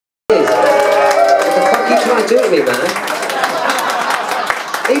What the fuck are you trying to do to me, man?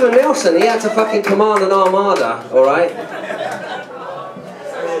 Even Nelson, he had to fucking command an armada, alright? That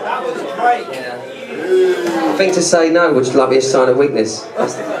was great. Yeah. I think to say no would like be a sign of weakness.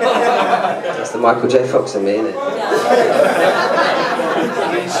 That's the Michael J. Fox in me, isn't it?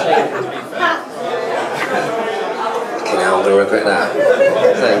 Fucking hell, I'm gonna regret that.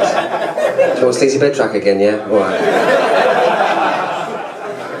 Thanks. Do you want Sleazy Bed track again, yeah? Alright.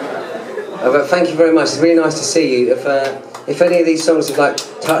 But thank you very much, it's really nice to see you. If any of these songs have like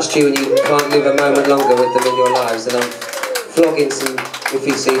touched you and you can't live a moment longer with them in your lives, then I'm flogging some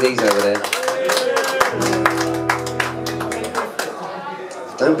iffy CDs over there.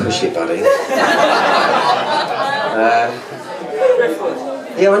 Don't push it, buddy.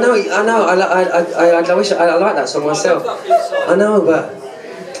 Yeah, I wish I like that song myself. I know, but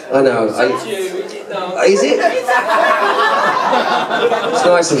I know. Is it? It's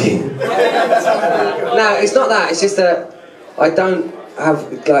nice of you. No, it's not that. It's just that I don't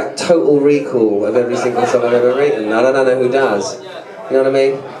have like total recall of every single song I've ever written. I don't know who does. You know what I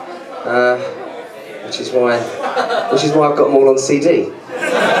mean? Which is why I've got them all on CD.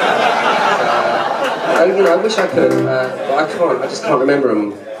 You know, I wish I could, but I can't. I just can't remember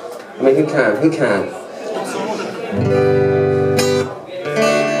them. I mean, who can? Who can?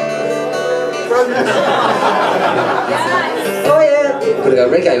 Oh yeah! Gonna go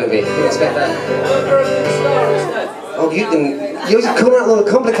reggae with me. Didn't expect that. Oh, you're just calling out all the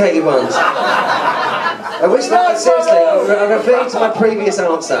complicated ones. I wish that, seriously, I refer you to my previous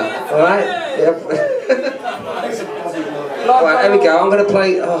answer, alright? Yep. Alright, here we go, I'm going to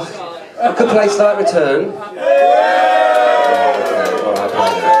play, I could play Slight Return. Okay,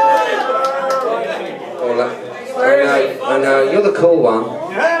 alright, I know, you're the cool one.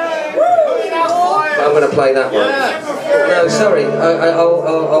 But I'm going to play that one. No, sorry,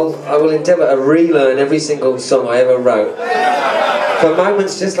 I will endeavour to relearn every single song I ever wrote. For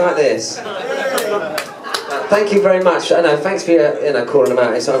moments just like this. Thank you very much. I know, thanks for calling them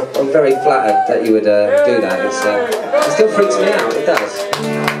out. I'm very flattered that you would do that. It still freaks me out. It does.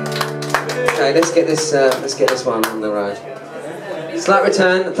 Okay, let's get this one on the road. Slight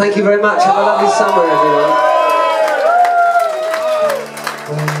Return. Thank you very much. Have a lovely summer, everyone.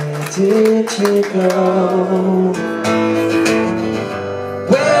 Where did you go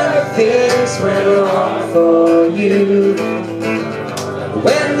when things went wrong for you?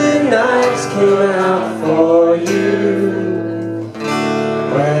 When the nights came out for you,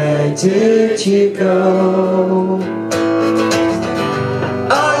 where did you go?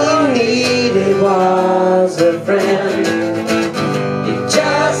 All you needed was a friend. You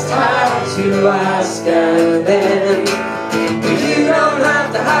just had to ask, and then you don't have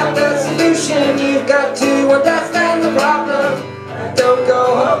to have the solution. You've got to understand the problem. Don't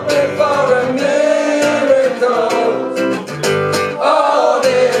go hoping for a miracle.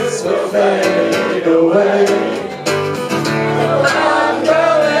 Fade away. I'm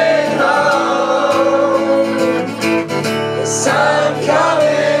going home. Yes, I'm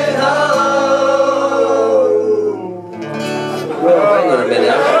coming home. Well, hang on a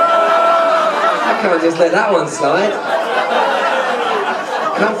minute. I can't just let that one slide.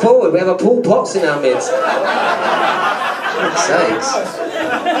 Come forward, we have a Paul Potts in our midst. For sakes.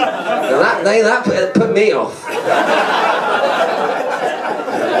 Now that put me off.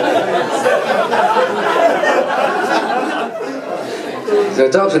 Is there a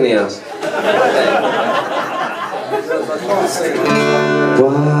dog in the house?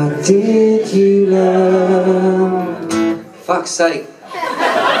 What did you learn? Fuck's sake.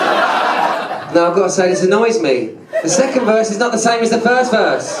 No, I've got to say, this annoys me. The second verse is not the same as the first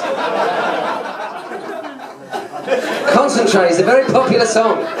verse. Concentrate is a very popular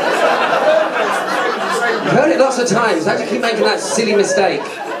song. I've heard it lots of times. How do you keep making that silly mistake?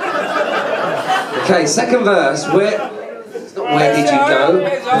 Okay, second verse. It's not where did you go?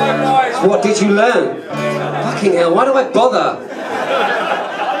 It's what did you learn? Fucking hell, why do I bother?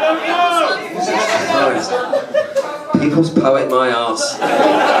 People's poet, my arse.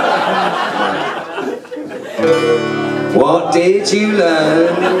 What did you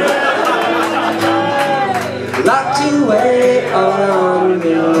learn? Locked away all on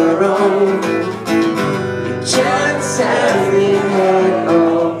your own. Your chance and your head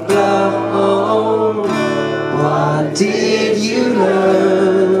all blown. What did you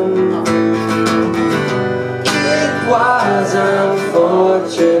learn? It was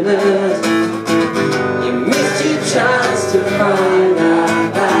unfortunate. You missed your chance to find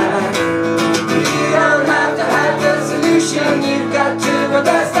out that you don't have to have the solution. You've got to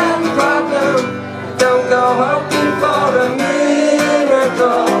understand the problem. Don't go hoping for a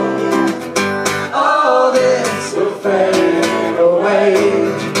miracle.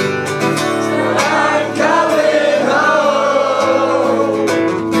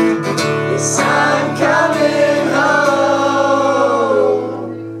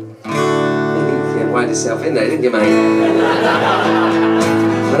 yourself in there, didn't you, mate?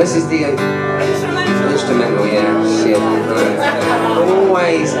 Well, this is the instrumental, yeah, shit.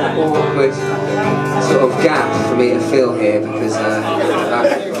 Always an awkward sort of gap for me to fill here because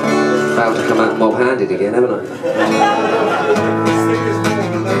I've failed to come out mob-handed again, haven't I?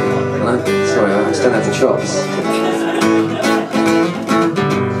 Sorry, I just don't have the chops.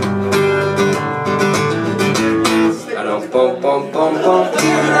 Bum, bum, bum, bum. You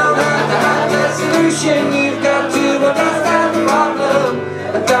don't have to have the solution, you've got to understand the problem.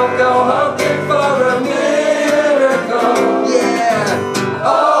 Don't go hoping for a miracle. Yeah,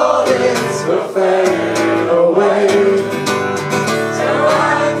 all this will fade away. So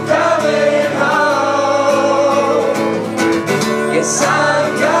I'm coming home. Yes, I'm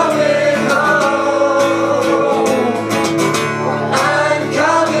coming home. I'm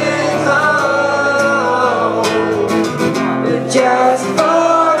coming home. Just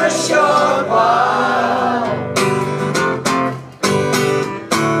for a short while.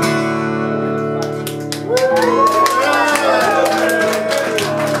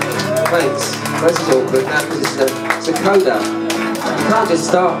 Thanks. This is awkward now because it's a coda. You can't just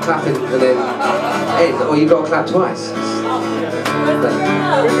start clapping and then end, or you've got to clap twice. Have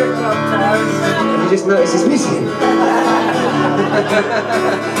you just noticed it's missing?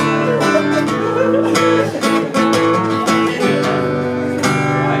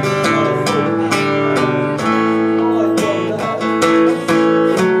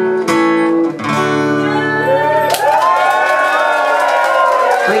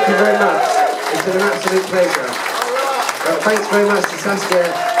 Thank you very much. It's been an absolute pleasure. Thanks very much to Saskia.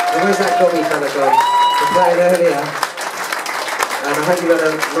 And where's that gobby fella gone? We played earlier. And I hope you've had a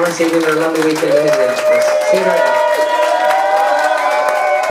nice evening and a lovely weekend ahead.